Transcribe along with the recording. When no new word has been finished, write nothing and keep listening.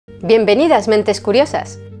Bienvenidas, mentes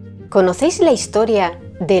curiosas. ¿Conocéis la historia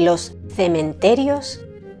de los cementerios?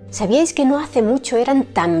 ¿Sabíais que no hace mucho eran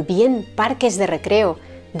también parques de recreo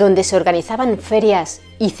donde se organizaban ferias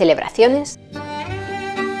y celebraciones?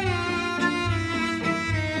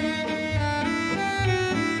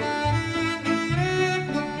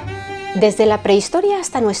 Desde la prehistoria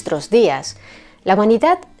hasta nuestros días, la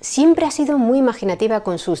humanidad siempre ha sido muy imaginativa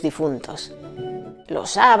con sus difuntos.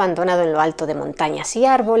 Los ha abandonado en lo alto de montañas y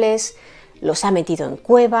árboles, los ha metido en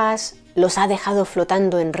cuevas, los ha dejado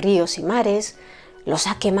flotando en ríos y mares, los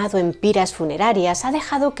ha quemado en piras funerarias, ha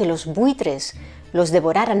dejado que los buitres los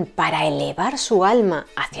devoraran para elevar su alma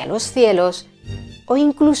hacia los cielos, o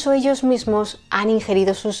incluso ellos mismos han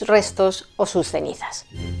ingerido sus restos o sus cenizas.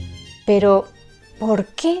 Pero, ¿por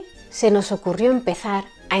qué se nos ocurrió empezar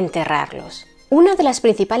a enterrarlos? Una de las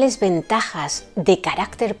principales ventajas de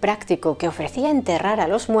carácter práctico que ofrecía enterrar a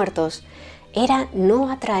los muertos era no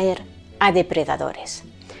atraer a depredadores.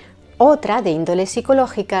 Otra, de índole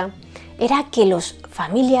psicológica, era que los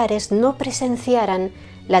familiares no presenciaran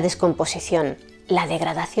la descomposición, la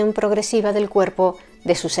degradación progresiva del cuerpo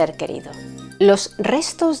de su ser querido. Los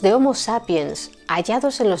restos de Homo sapiens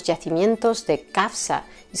hallados en los yacimientos de Kafsa,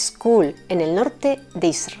 Skul, en el norte de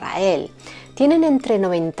Israel, tienen entre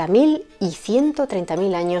 90.000 y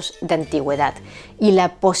 130.000 años de antigüedad, y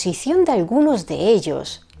la posición de algunos de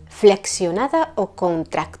ellos, flexionada o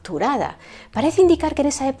contracturada, parece indicar que en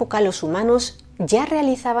esa época los humanos ya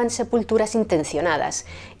realizaban sepulturas intencionadas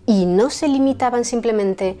y no se limitaban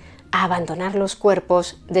simplemente a abandonar los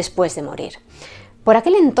cuerpos después de morir. Por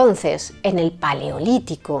aquel entonces, en el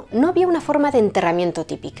Paleolítico, no había una forma de enterramiento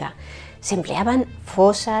típica. Se empleaban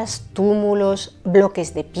fosas, túmulos,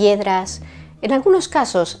 bloques de piedras. En algunos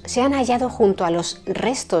casos se han hallado junto a los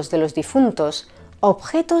restos de los difuntos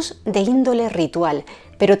objetos de índole ritual,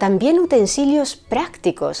 pero también utensilios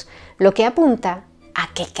prácticos, lo que apunta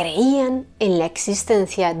a que creían en la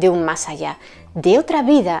existencia de un más allá, de otra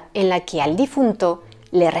vida en la que al difunto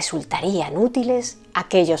le resultarían útiles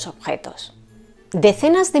aquellos objetos.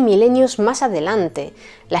 Decenas de milenios más adelante,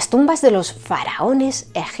 las tumbas de los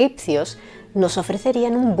faraones egipcios nos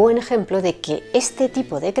ofrecerían un buen ejemplo de que este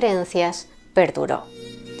tipo de creencias perduró.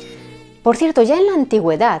 Por cierto, ya en la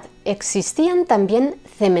antigüedad existían también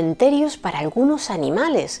cementerios para algunos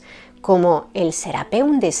animales, como el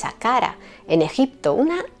Serapeum de Saqqara, en Egipto,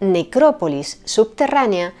 una necrópolis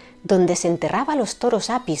subterránea donde se enterraba a los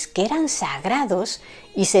toros apis, que eran sagrados,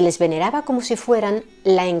 y se les veneraba como si fueran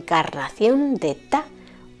la encarnación de Ta,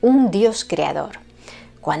 un dios creador.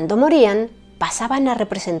 Cuando morían, pasaban a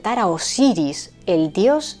representar a Osiris, el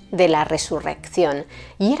dios de la resurrección,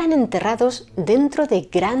 y eran enterrados dentro de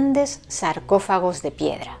grandes sarcófagos de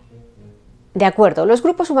piedra. De acuerdo, los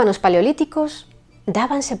grupos humanos paleolíticos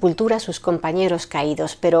daban sepultura a sus compañeros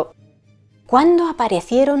caídos, pero ¿cuándo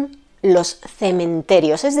aparecieron los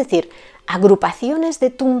cementerios, es decir, agrupaciones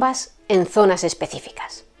de tumbas en zonas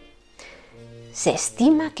específicas? Se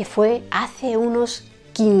estima que fue hace unos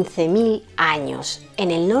 15.000 años,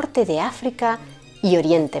 en el norte de África y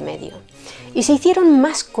Oriente Medio, y se hicieron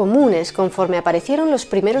más comunes conforme aparecieron los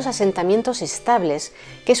primeros asentamientos estables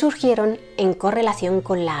que surgieron en correlación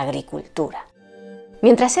con la agricultura.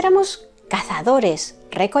 Mientras éramos cazadores,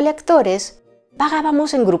 recolectores,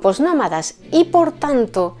 vagábamos en grupos nómadas y por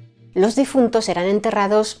tanto los difuntos eran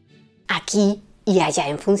enterrados aquí y allá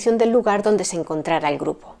en función del lugar donde se encontrara el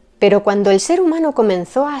grupo. Pero cuando el ser humano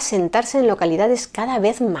comenzó a asentarse en localidades cada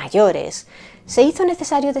vez mayores, se hizo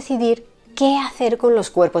necesario decidir qué hacer con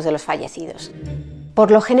los cuerpos de los fallecidos.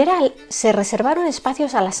 Por lo general, se reservaron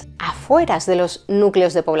espacios a las afueras de los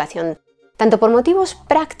núcleos de población, tanto por motivos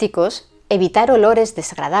prácticos, evitar olores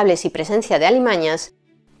desagradables y presencia de alimañas,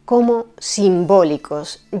 como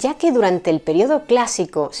simbólicos, ya que durante el periodo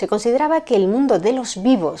clásico se consideraba que el mundo de los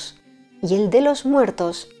vivos y el de los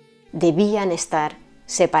muertos debían estar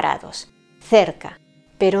separados, cerca,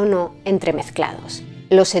 pero no entremezclados.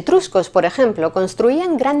 Los etruscos, por ejemplo,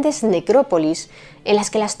 construían grandes necrópolis en las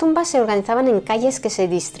que las tumbas se organizaban en calles que se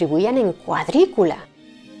distribuían en cuadrícula,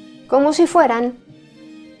 como si fueran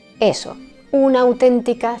eso, una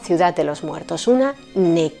auténtica ciudad de los muertos, una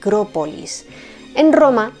necrópolis. En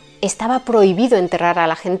Roma estaba prohibido enterrar a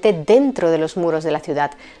la gente dentro de los muros de la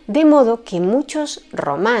ciudad, de modo que muchos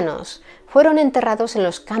romanos fueron enterrados en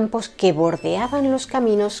los campos que bordeaban los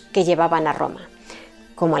caminos que llevaban a Roma,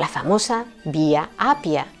 como la famosa Vía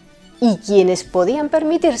Apia, y quienes podían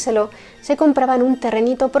permitírselo se compraban un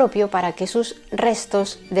terrenito propio para que sus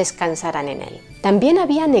restos descansaran en él. También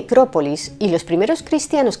había necrópolis y los primeros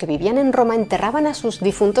cristianos que vivían en Roma enterraban a sus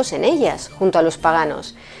difuntos en ellas, junto a los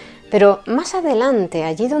paganos. Pero más adelante,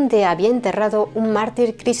 allí donde había enterrado un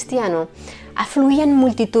mártir cristiano, afluían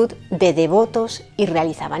multitud de devotos y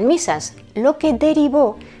realizaban misas, lo que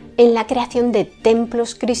derivó en la creación de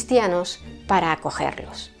templos cristianos para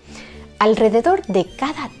acogerlos. Alrededor de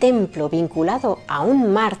cada templo vinculado a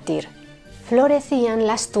un mártir, florecían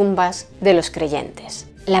las tumbas de los creyentes.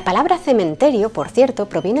 La palabra cementerio, por cierto,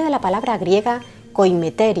 proviene de la palabra griega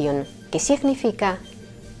koimeterion, que significa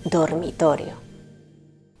dormitorio.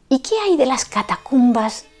 ¿Y qué hay de las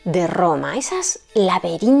catacumbas de Roma? Esas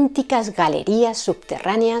laberínticas galerías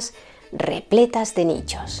subterráneas repletas de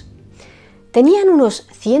nichos. Tenían unos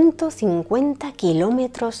 150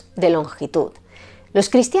 kilómetros de longitud. Los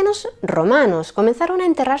cristianos romanos comenzaron a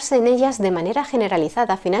enterrarse en ellas de manera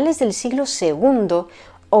generalizada a finales del siglo II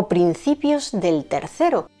o principios del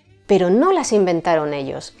III, pero no las inventaron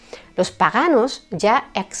ellos. Los paganos ya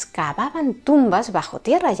excavaban tumbas bajo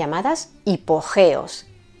tierra llamadas hipogeos,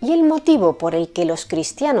 y el motivo por el que los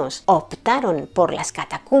cristianos optaron por las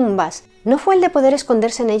catacumbas no fue el de poder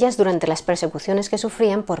esconderse en ellas durante las persecuciones que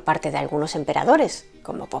sufrían por parte de algunos emperadores,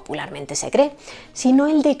 como popularmente se cree, sino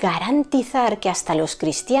el de garantizar que hasta los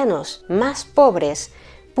cristianos más pobres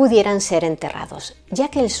pudieran ser enterrados, ya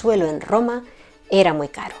que el suelo en Roma era muy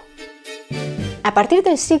caro. A partir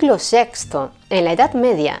del siglo VI, en la Edad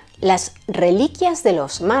Media, las reliquias de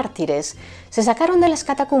los mártires se sacaron de las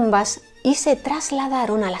catacumbas y se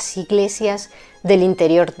trasladaron a las iglesias del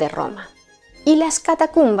interior de Roma. Y las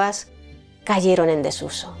catacumbas cayeron en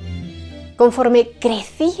desuso. Conforme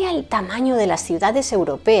crecía el tamaño de las ciudades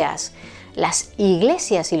europeas, las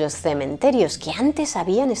iglesias y los cementerios que antes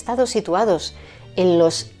habían estado situados en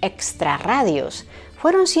los extrarradios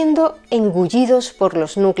fueron siendo engullidos por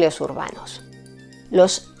los núcleos urbanos.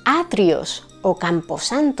 Los atrios o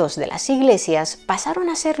camposantos de las iglesias pasaron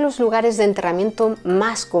a ser los lugares de enterramiento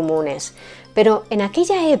más comunes, pero en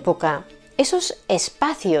aquella época esos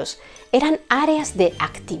espacios eran áreas de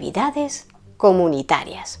actividades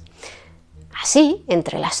comunitarias. Así,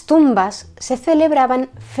 entre las tumbas se celebraban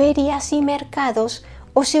ferias y mercados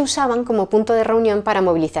o se usaban como punto de reunión para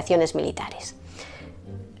movilizaciones militares.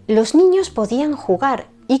 Los niños podían jugar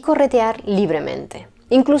y corretear libremente.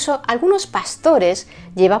 Incluso algunos pastores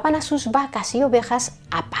llevaban a sus vacas y ovejas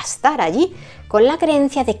a pastar allí con la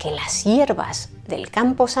creencia de que las hierbas del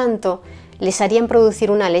camposanto les harían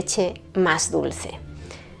producir una leche más dulce.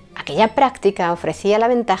 Aquella práctica ofrecía la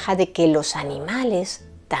ventaja de que los animales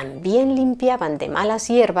también limpiaban de malas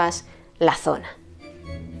hierbas la zona.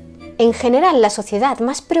 En general, la sociedad,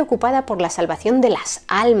 más preocupada por la salvación de las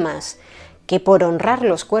almas que por honrar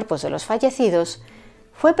los cuerpos de los fallecidos,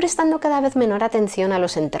 fue prestando cada vez menor atención a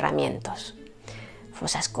los enterramientos.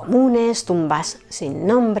 Fosas comunes, tumbas sin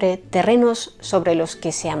nombre, terrenos sobre los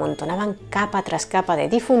que se amontonaban capa tras capa de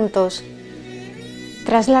difuntos.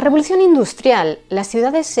 Tras la revolución industrial, las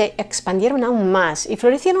ciudades se expandieron aún más y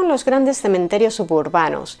florecieron los grandes cementerios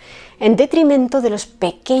suburbanos, en detrimento de los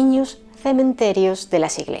pequeños cementerios de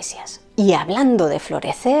las iglesias. Y hablando de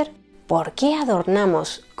florecer, ¿por qué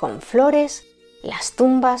adornamos con flores las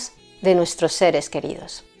tumbas de nuestros seres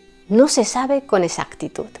queridos? No se sabe con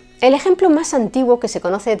exactitud. El ejemplo más antiguo que se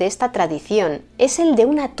conoce de esta tradición es el de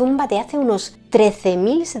una tumba de hace unos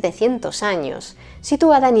 13.700 años,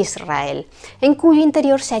 situada en Israel, en cuyo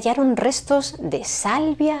interior se hallaron restos de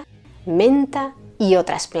salvia, menta y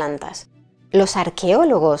otras plantas. Los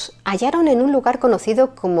arqueólogos hallaron en un lugar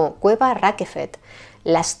conocido como Cueva Raquefet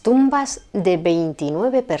las tumbas de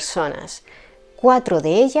 29 personas. 4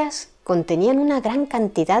 de ellas contenían una gran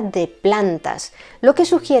cantidad de plantas, lo que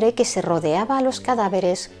sugiere que se rodeaba a los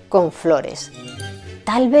cadáveres con flores,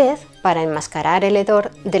 tal vez para enmascarar el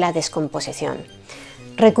hedor de la descomposición.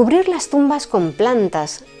 Recubrir las tumbas con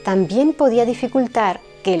plantas también podía dificultar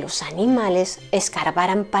que los animales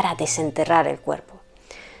escarbaran para desenterrar el cuerpo.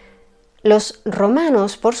 Los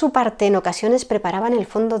romanos, por su parte, en ocasiones preparaban el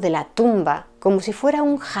fondo de la tumba como si fuera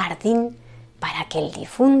un jardín para que el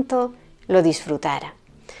difunto lo disfrutara.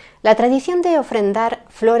 La tradición de ofrendar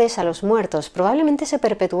flores a los muertos probablemente se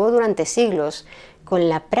perpetuó durante siglos con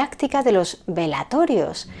la práctica de los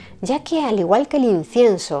velatorios, ya que, al igual que el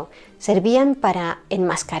incienso, servían para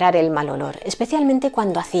enmascarar el mal olor, especialmente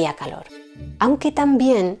cuando hacía calor. Aunque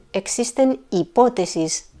también existen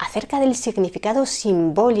hipótesis acerca del significado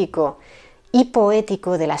simbólico y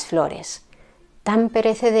poético de las flores, tan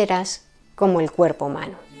perecederas como el cuerpo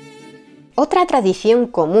humano. Otra tradición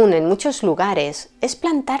común en muchos lugares es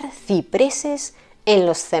plantar cipreses en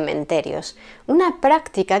los cementerios, una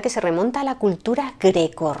práctica que se remonta a la cultura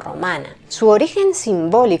grecorromana. Su origen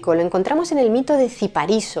simbólico lo encontramos en el mito de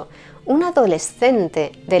Cipariso, un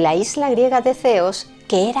adolescente de la isla griega de Ceos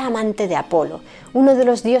que era amante de Apolo, uno de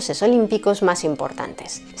los dioses olímpicos más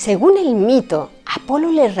importantes. Según el mito,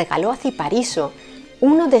 Apolo le regaló a Cipariso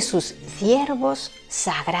uno de sus ciervos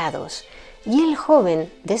sagrados, y el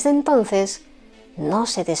joven, desde entonces, no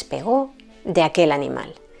se despegó de aquel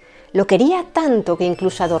animal. Lo quería tanto que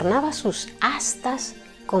incluso adornaba sus astas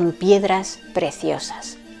con piedras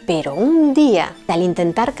preciosas. Pero un día, al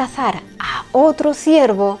intentar cazar a otro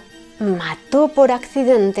ciervo, mató por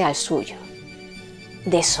accidente al suyo.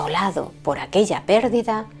 Desolado por aquella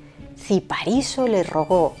pérdida, Cipariso le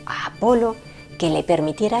rogó a Apolo que le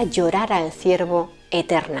permitiera llorar al ciervo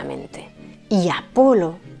eternamente. Y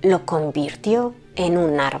Apolo lo convirtió en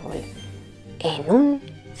un árbol, en un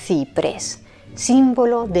ciprés,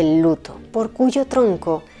 símbolo del luto, por cuyo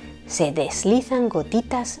tronco se deslizan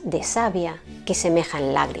gotitas de savia que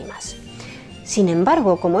semejan lágrimas. Sin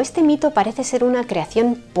embargo, como este mito parece ser una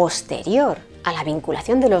creación posterior a la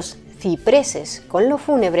vinculación de los cipreses con lo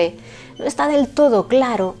fúnebre, no está del todo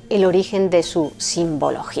claro el origen de su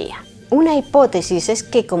simbología. Una hipótesis es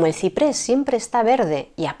que como el ciprés siempre está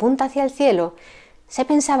verde y apunta hacia el cielo, se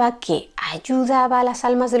pensaba que ayudaba a las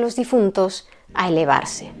almas de los difuntos a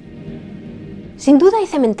elevarse. Sin duda hay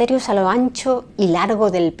cementerios a lo ancho y largo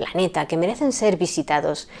del planeta que merecen ser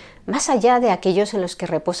visitados, más allá de aquellos en los que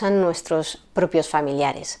reposan nuestros propios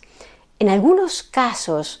familiares. En algunos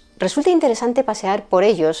casos resulta interesante pasear por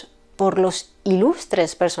ellos por los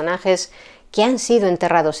ilustres personajes que han sido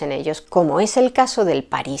enterrados en ellos, como es el caso del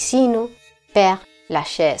parisino Père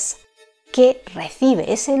Lachaise, que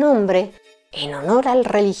recibe ese nombre en honor al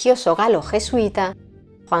religioso galo jesuita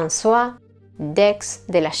François d'Aix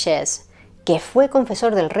de Lachaise, que fue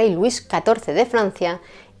confesor del rey Luis XIV de Francia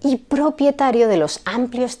y propietario de los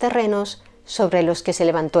amplios terrenos sobre los que se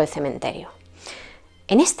levantó el cementerio.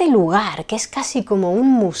 En este lugar, que es casi como un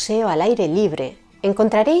museo al aire libre,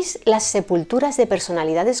 encontraréis las sepulturas de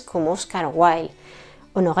personalidades como Oscar Wilde,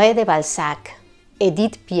 Honoré de Balzac,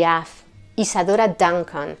 Edith Piaf, Isadora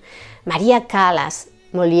Duncan, Maria Callas,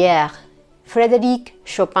 Molière, Frédéric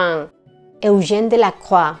Chopin, Eugène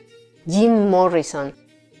Delacroix, Jim Morrison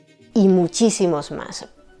y muchísimos más.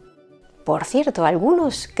 Por cierto,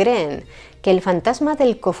 algunos creen que el fantasma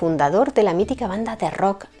del cofundador de la mítica banda de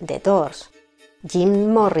rock The Doors,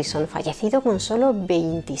 Jim Morrison, fallecido con solo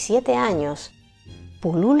 27 años,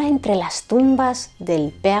 pulula entre las tumbas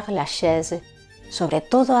del Père Lachaise, sobre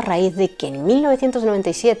todo a raíz de que en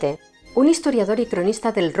 1997 un historiador y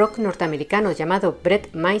cronista del rock norteamericano llamado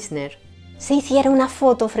Brett Meisner se hiciera una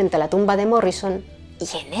foto frente a la tumba de Morrison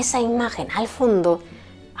y en esa imagen al fondo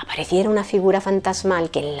apareciera una figura fantasmal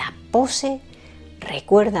que en la pose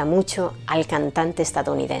recuerda mucho al cantante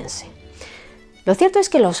estadounidense. Lo cierto es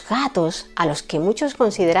que los gatos, a los que muchos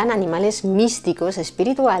consideran animales místicos,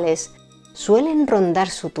 espirituales, suelen rondar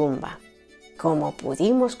su tumba, como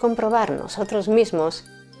pudimos comprobar nosotros mismos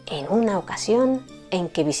en una ocasión en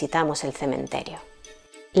que visitamos el cementerio.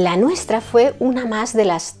 La nuestra fue una más de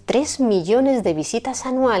las 3 millones de visitas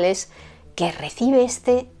anuales que recibe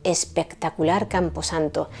este espectacular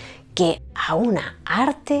camposanto, que aúna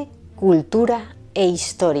arte, cultura e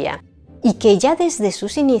historia, y que ya desde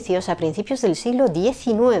sus inicios a principios del siglo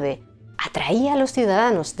XIX atraía a los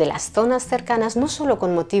ciudadanos de las zonas cercanas no solo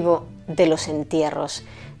con motivo de los entierros,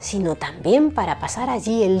 sino también para pasar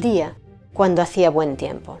allí el día cuando hacía buen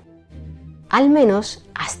tiempo. Al menos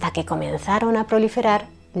hasta que comenzaron a proliferar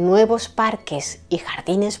nuevos parques y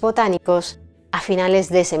jardines botánicos a finales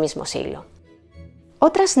de ese mismo siglo.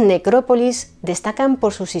 Otras necrópolis destacan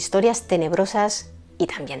por sus historias tenebrosas y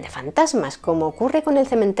también de fantasmas, como ocurre con el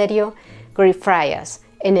cementerio Greyfriars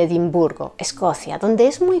en Edimburgo, Escocia, donde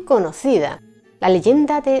es muy conocida la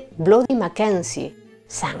leyenda de Bloody Mackenzie,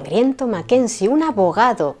 Sangriento Mackenzie, un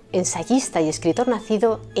abogado, ensayista y escritor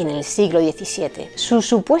nacido en el siglo XVII. Su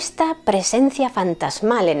supuesta presencia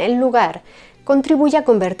fantasmal en el lugar contribuye a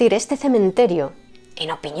convertir este cementerio,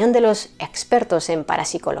 en opinión de los expertos en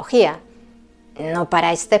parapsicología, no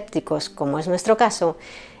para escépticos como es nuestro caso,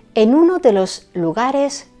 en uno de los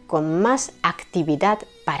lugares con más actividad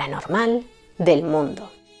paranormal del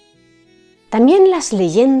mundo. También las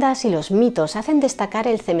leyendas y los mitos hacen destacar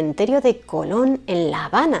el cementerio de Colón en La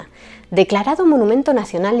Habana, declarado monumento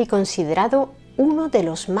nacional y considerado uno de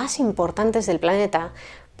los más importantes del planeta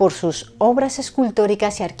por sus obras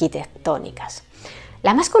escultóricas y arquitectónicas.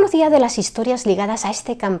 La más conocida de las historias ligadas a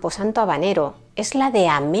este camposanto habanero es la de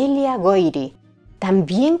Amelia Goiri,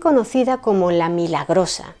 también conocida como la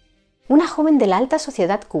Milagrosa, una joven de la alta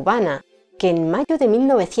sociedad cubana que en mayo de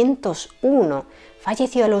 1901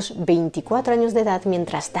 falleció a los 24 años de edad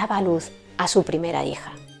mientras daba a luz a su primera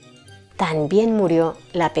hija. También murió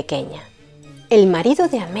la pequeña. El marido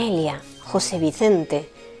de Amelia, José Vicente,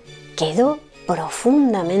 quedó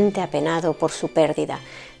profundamente apenado por su pérdida,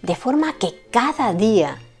 de forma que cada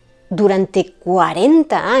día, durante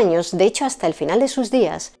 40 años, de hecho hasta el final de sus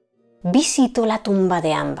días, visitó la tumba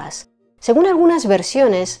de ambas, según algunas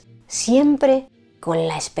versiones, siempre con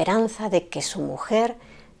la esperanza de que su mujer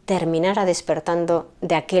terminara despertando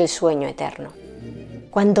de aquel sueño eterno.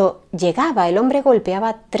 Cuando llegaba, el hombre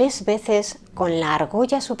golpeaba 3 veces con la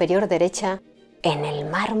argolla superior derecha en el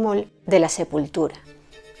mármol de la sepultura.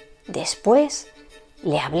 Después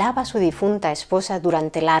le hablaba a su difunta esposa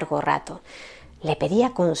durante largo rato, le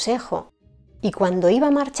pedía consejo y cuando iba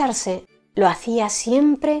a marcharse lo hacía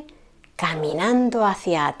siempre caminando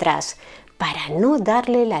hacia atrás para no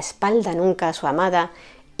darle la espalda nunca a su amada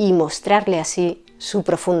y mostrarle así su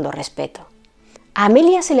profundo respeto. A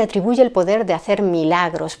Amelia se le atribuye el poder de hacer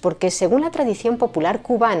milagros porque, según la tradición popular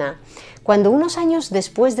cubana, cuando unos años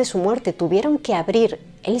después de su muerte tuvieron que abrir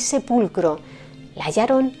el sepulcro, la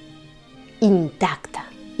hallaron intacta,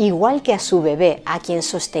 igual que a su bebé, a quien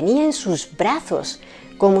sostenía en sus brazos,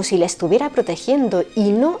 como si la estuviera protegiendo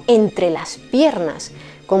y no entre las piernas,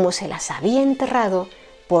 como se las había enterrado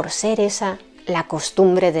por ser esa la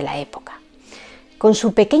costumbre de la época. Con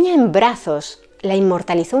su pequeña en brazos la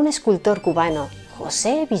inmortalizó un escultor cubano,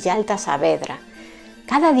 José Villalta Saavedra.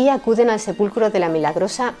 Cada día acuden al sepulcro de la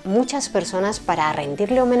milagrosa muchas personas para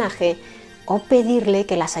rendirle homenaje o pedirle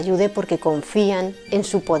que las ayude porque confían en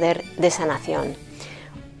su poder de sanación,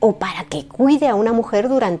 o para que cuide a una mujer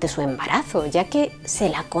durante su embarazo, ya que se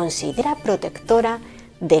la considera protectora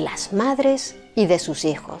de las madres y de sus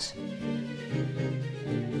hijos.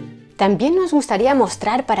 También nos gustaría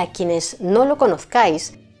mostrar, para quienes no lo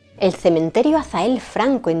conozcáis, el cementerio Azael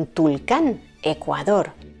Franco en Tulcán,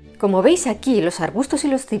 Ecuador. Como veis aquí, los arbustos y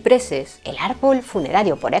los cipreses, el árbol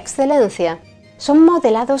funerario por excelencia, son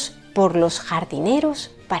modelados por los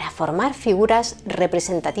jardineros para formar figuras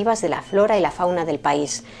representativas de la flora y la fauna del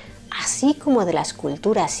país, así como de las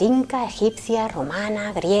culturas inca, egipcia,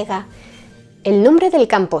 romana, griega. El nombre del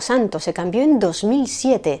camposanto se cambió en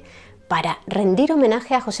 2007 para rendir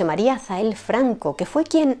homenaje a José María Azael Franco, que fue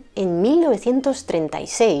quien en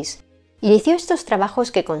 1936 inició estos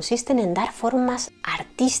trabajos que consisten en dar formas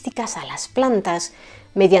artísticas a las plantas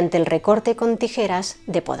mediante el recorte con tijeras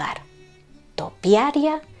de podar.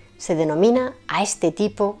 Topiaria se denomina a este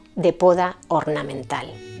tipo de poda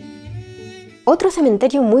ornamental. Otro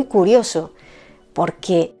cementerio muy curioso,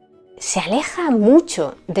 porque se aleja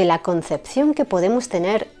mucho de la concepción que podemos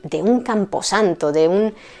tener de un camposanto, de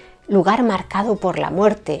un lugar marcado por la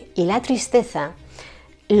muerte y la tristeza,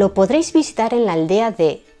 lo podréis visitar en la aldea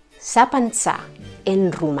de Sapanța,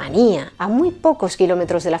 en Rumanía, a muy pocos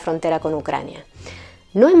kilómetros de la frontera con Ucrania.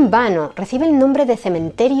 No en vano recibe el nombre de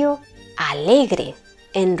cementerio alegre,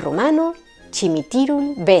 en rumano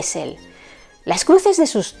Cimitirul Vesel. Las cruces de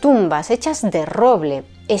sus tumbas, hechas de roble,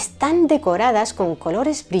 están decoradas con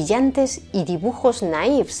colores brillantes y dibujos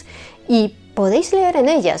naifs, y podéis leer en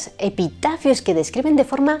ellas epitafios que describen de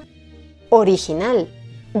forma original,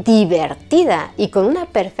 divertida y con una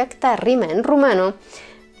perfecta rima en rumano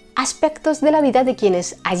aspectos de la vida de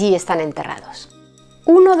quienes allí están enterrados.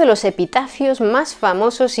 Uno de los epitafios más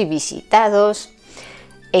famosos y visitados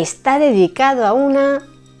está dedicado a una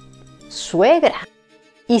suegra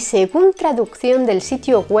y, según traducción del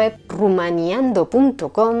sitio web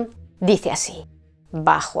rumaniando.com, dice así: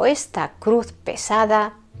 bajo esta cruz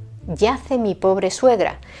pesada yace mi pobre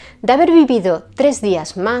suegra, de haber vivido 3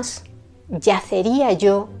 días más, yacería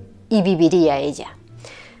yo y viviría ella.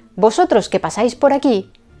 Vosotros que pasáis por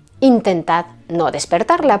aquí, intentad no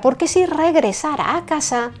despertarla, porque si regresara a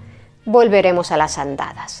casa, volveremos a las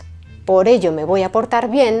andadas. Por ello me voy a portar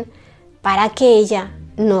bien para que ella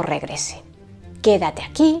no regrese. Quédate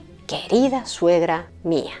aquí, querida suegra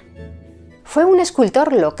mía. Fue un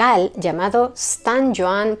escultor local llamado Stan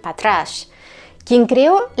Joan Patrasch quien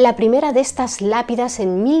creó la primera de estas lápidas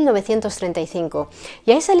en 1935,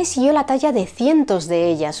 y a esa le siguió la talla de cientos de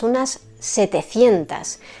ellas, unas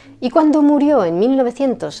 700, y cuando murió en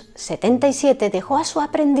 1977 dejó a su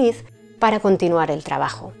aprendiz para continuar el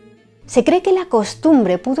trabajo. Se cree que la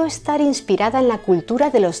costumbre pudo estar inspirada en la cultura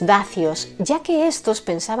de los dacios, ya que estos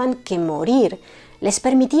pensaban que morir les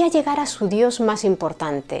permitía llegar a su dios más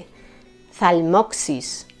importante,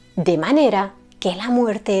 Zalmoxis, de manera que la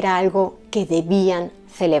muerte era algo que debían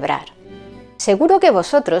celebrar. Seguro que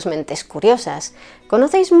vosotros, mentes curiosas,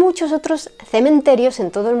 conocéis muchos otros cementerios en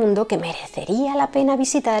todo el mundo que merecería la pena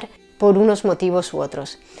visitar por unos motivos u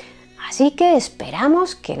otros. Así que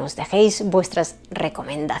esperamos que nos dejéis vuestras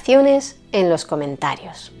recomendaciones en los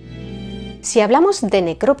comentarios. Si hablamos de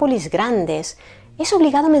necrópolis grandes, es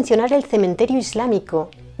obligado mencionar el cementerio islámico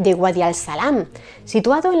de Wadi al-Salam,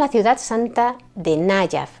 situado en la ciudad santa de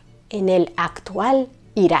Nayaf, en el actual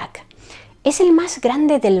Irak. Es el más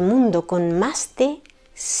grande del mundo, con más de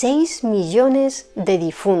 6 millones de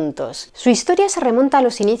difuntos. Su historia se remonta a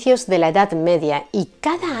los inicios de la Edad Media y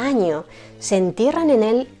cada año se entierran en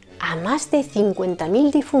él a más de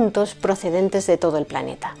 50.000 difuntos procedentes de todo el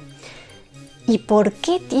planeta. ¿Y por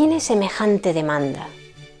qué tiene semejante demanda?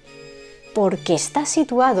 Porque está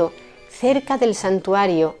situado cerca del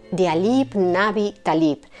santuario de Ali ibn Abi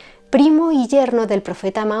Talib, primo y yerno del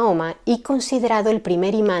profeta Mahoma y considerado el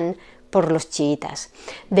primer imán por los chiitas.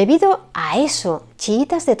 Debido a eso,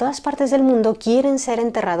 chiitas de todas partes del mundo quieren ser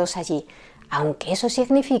enterrados allí, aunque eso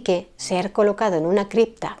signifique ser colocado en una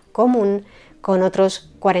cripta común con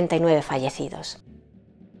otros 49 fallecidos.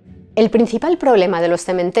 El principal problema de los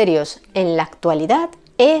cementerios en la actualidad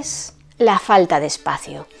es la falta de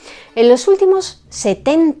espacio. En los últimos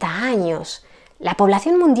 70 años, la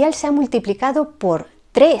población mundial se ha multiplicado por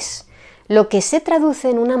 3, lo que se traduce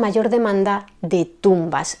en una mayor demanda de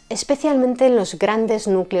tumbas, especialmente en los grandes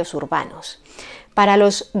núcleos urbanos. Para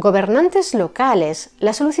los gobernantes locales,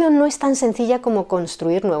 la solución no es tan sencilla como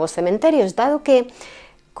construir nuevos cementerios, dado que,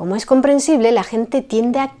 como es comprensible, la gente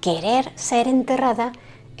tiende a querer ser enterrada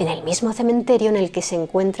en el mismo cementerio en el que se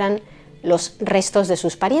encuentran los restos de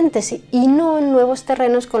sus parientes y no en nuevos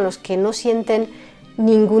terrenos con los que no sienten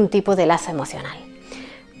ningún tipo de lazo emocional.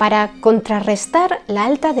 Para contrarrestar la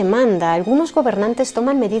alta demanda, algunos gobernantes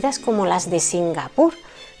toman medidas como las de Singapur,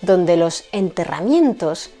 donde los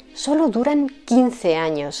enterramientos solo duran 15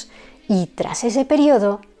 años y tras ese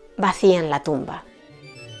periodo vacían la tumba.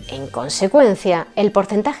 En consecuencia, el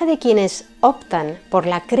porcentaje de quienes optan por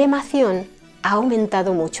la cremación ha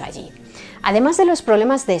aumentado mucho allí. Además de los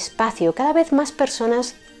problemas de espacio, cada vez más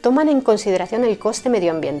personas toman en consideración el coste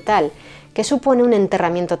medioambiental que supone un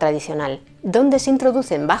enterramiento tradicional, donde se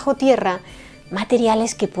introducen bajo tierra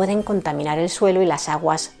materiales que pueden contaminar el suelo y las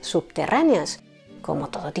aguas subterráneas, como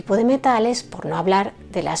todo tipo de metales, por no hablar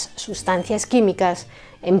de las sustancias químicas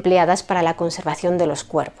empleadas para la conservación de los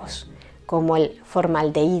cuerpos, como el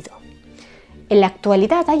formaldehído. En la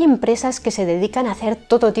actualidad hay empresas que se dedican a hacer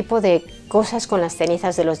todo tipo de cosas con las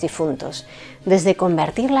cenizas de los difuntos, desde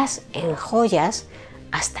convertirlas en joyas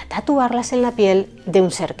hasta tatuarlas en la piel de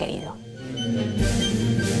un ser querido.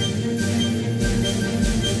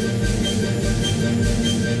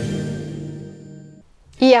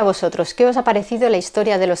 ¿Y a vosotros, qué os ha parecido la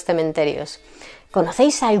historia de los cementerios?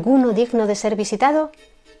 ¿Conocéis alguno digno de ser visitado?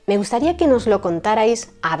 Me gustaría que nos lo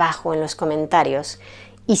contarais abajo en los comentarios.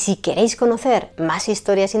 Y si queréis conocer más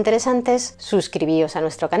historias interesantes, suscribíos a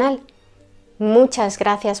nuestro canal. Muchas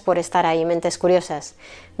gracias por estar ahí, mentes curiosas.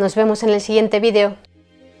 Nos vemos en el siguiente vídeo.